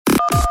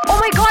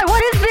my god, what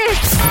is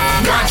this?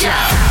 Gotcha!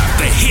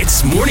 The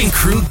Hits Morning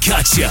Crew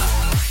Gotcha.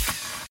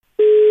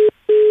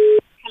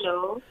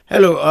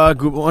 Hello,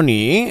 good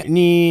morning.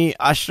 Ni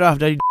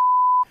Ashraf dari...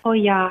 Oh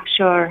yeah,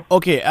 sure.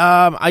 Okay,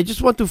 I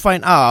just want to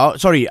find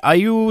out... Sorry, are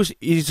you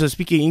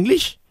speaking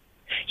English?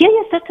 Yeah,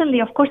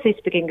 certainly. Of course I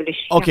speak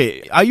English.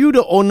 Okay, are you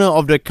the owner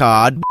of the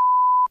car?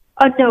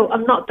 No,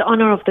 I'm not the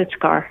owner of this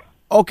car.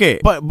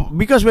 Okay, but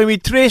because when we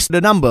traced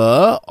the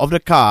number of the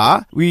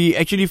car, we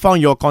actually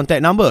found your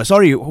contact number.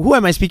 Sorry, who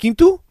am I speaking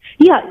to?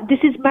 Yeah, this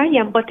is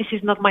Mariam, but this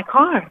is not my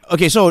car.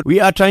 Okay, so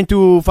we are trying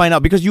to find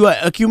out because you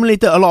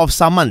accumulated a lot of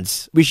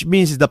summons, which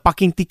means the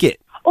parking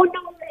ticket. Oh no,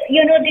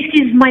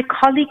 this is my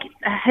colleague.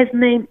 His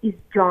name is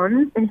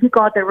John, and he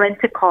got a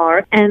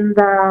rent-a-car, and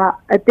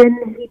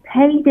then he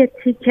paid the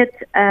ticket.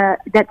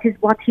 That is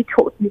what he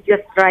told me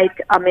just right.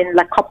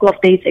 Like a couple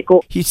of days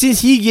ago.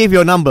 Since he gave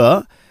your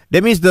number,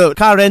 that means the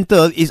car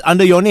rental is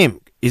under your name.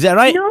 Is that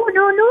right? No,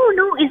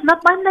 it's not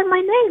under my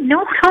name.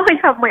 No, I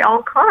have my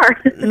own car.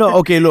 No,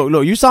 okay,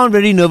 look, you sound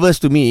very nervous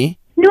to me.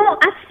 No,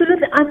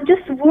 absolutely. I'm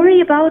just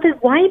worried about it.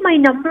 Why my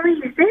number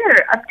is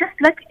there? I'm just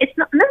like, it's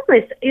not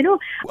nervous,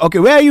 Okay,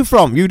 where are you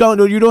from? You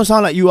don't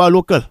sound like you are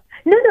local.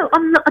 No,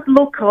 I'm not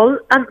local.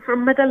 I'm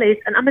from Middle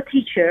East and I'm a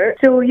teacher.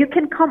 So you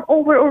can come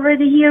over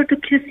already here to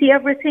see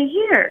everything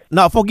here.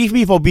 Now, forgive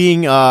me for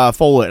being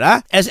forward.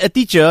 As a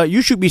teacher,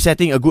 you should be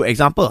setting a good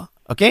example.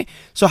 Okay?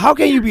 So how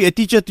can you be a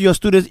teacher to your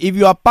students if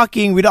you are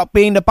parking without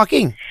paying the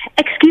parking?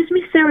 Excuse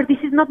me, sir. This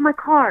is not my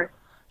car.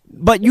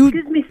 But you...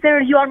 Excuse me,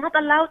 sir. You are not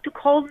allowed to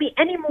call me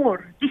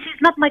anymore. This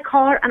is not my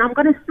car, and I'm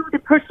going to sue the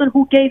person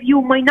who gave you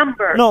my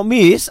number. No,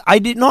 miss, I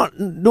did not...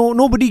 No,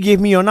 nobody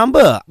gave me your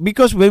number.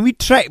 Because when we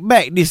track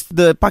back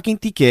the parking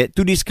ticket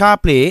to this car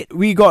plate,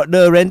 we got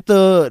the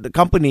rental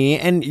company,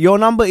 and your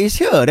number is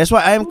here. That's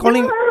why I am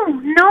calling...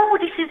 No,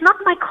 this is not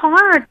my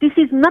car. This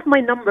is not my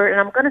number, and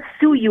I'm going to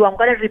sue you. I'm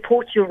going to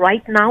report you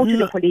right now to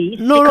the police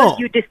because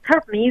you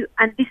disturbed me,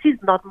 and this is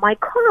not my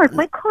car.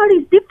 My car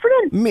is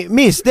different.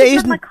 Miss, there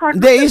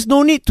is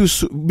no need to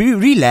be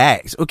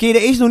relaxed. Okay,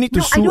 there is no need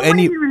to sue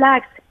any.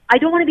 I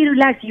don't want to be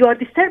relaxed. You are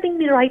disturbing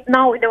me right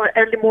now in the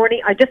early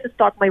morning. I just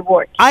start my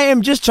work. I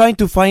am just trying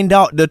to find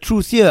out the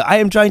truth here. I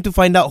am trying to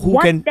find out who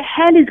what can... What the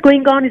hell is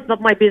going on is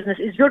not my business.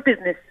 It's your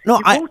business. No,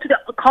 go to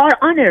the car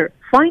owner.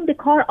 Find the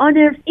car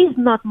owner. Is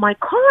not my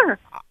car.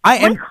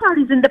 My car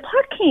is in the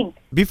parking.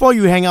 Before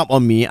you hang up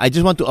on me, I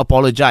just want to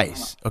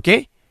apologize.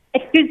 Okay?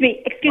 Excuse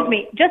me.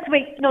 Just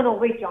wait. No,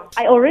 wait, John.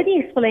 I already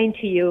explained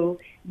to you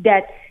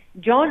that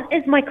John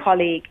is my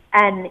colleague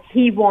and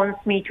he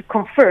wants me to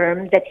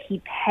confirm that he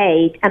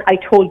paid, and I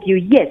told you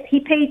yes, he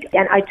paid,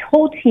 and I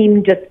told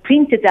him just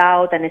print it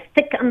out and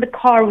stick on the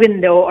car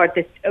window or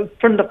the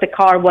front of the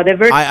car,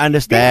 whatever. I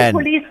understand.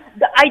 Then the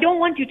police, I don't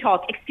want you to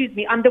talk. Excuse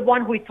me, I'm the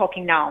one who is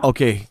talking now.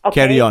 Okay,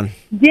 carry on.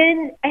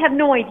 Then I have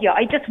no idea.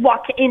 I just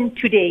walked in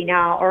today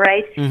now, all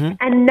right? Mm-hmm.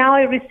 And now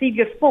I receive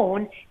your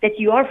phone that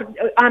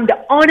I'm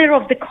the owner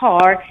of the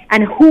car,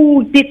 and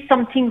who did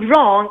something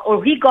wrong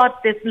or he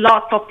got this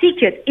lot of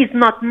tickets is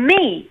not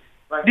me.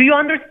 Do you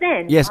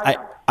understand? Yes,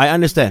 I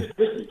understand.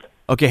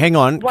 Okay, hang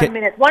on. One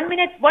minute.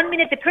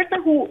 The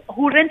person who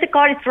rent the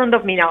car is in front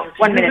of me now.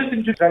 1 minute.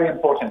 This is very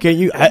important. Can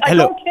you... I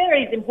hello. don't care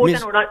if it's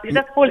important or not.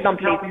 Just hold on,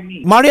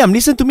 please. Mariam,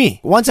 listen to me.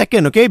 1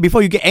 second, okay?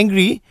 Before you get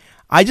angry,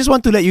 I just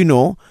want to let you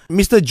know,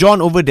 Mr.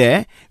 John over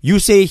there, you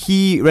say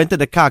he rented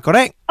the car,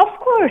 correct? Of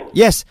course.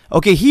 Yes.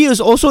 Okay, he is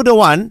also the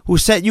one who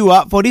set you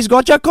up for this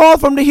gotcha call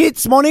from the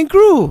Hits Morning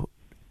Crew.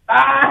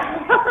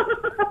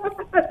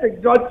 That's a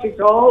gotcha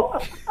call.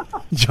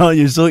 John,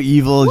 you're so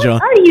evil, John.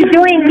 What are you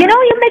doing?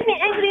 You make me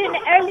angry in the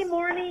early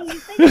morning.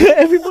 You say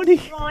everybody.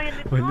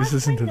 Wait,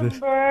 listen to this.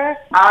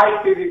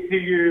 I did it to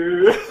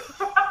you.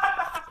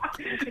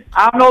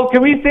 Arnold,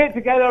 can we say it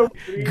together?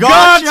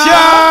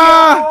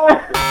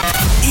 Gotcha!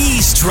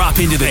 Eavesdrop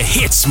into the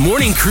Hits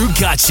Morning Crew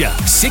Gotcha.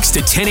 6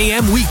 to 10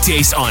 a.m.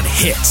 weekdays on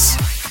Hits.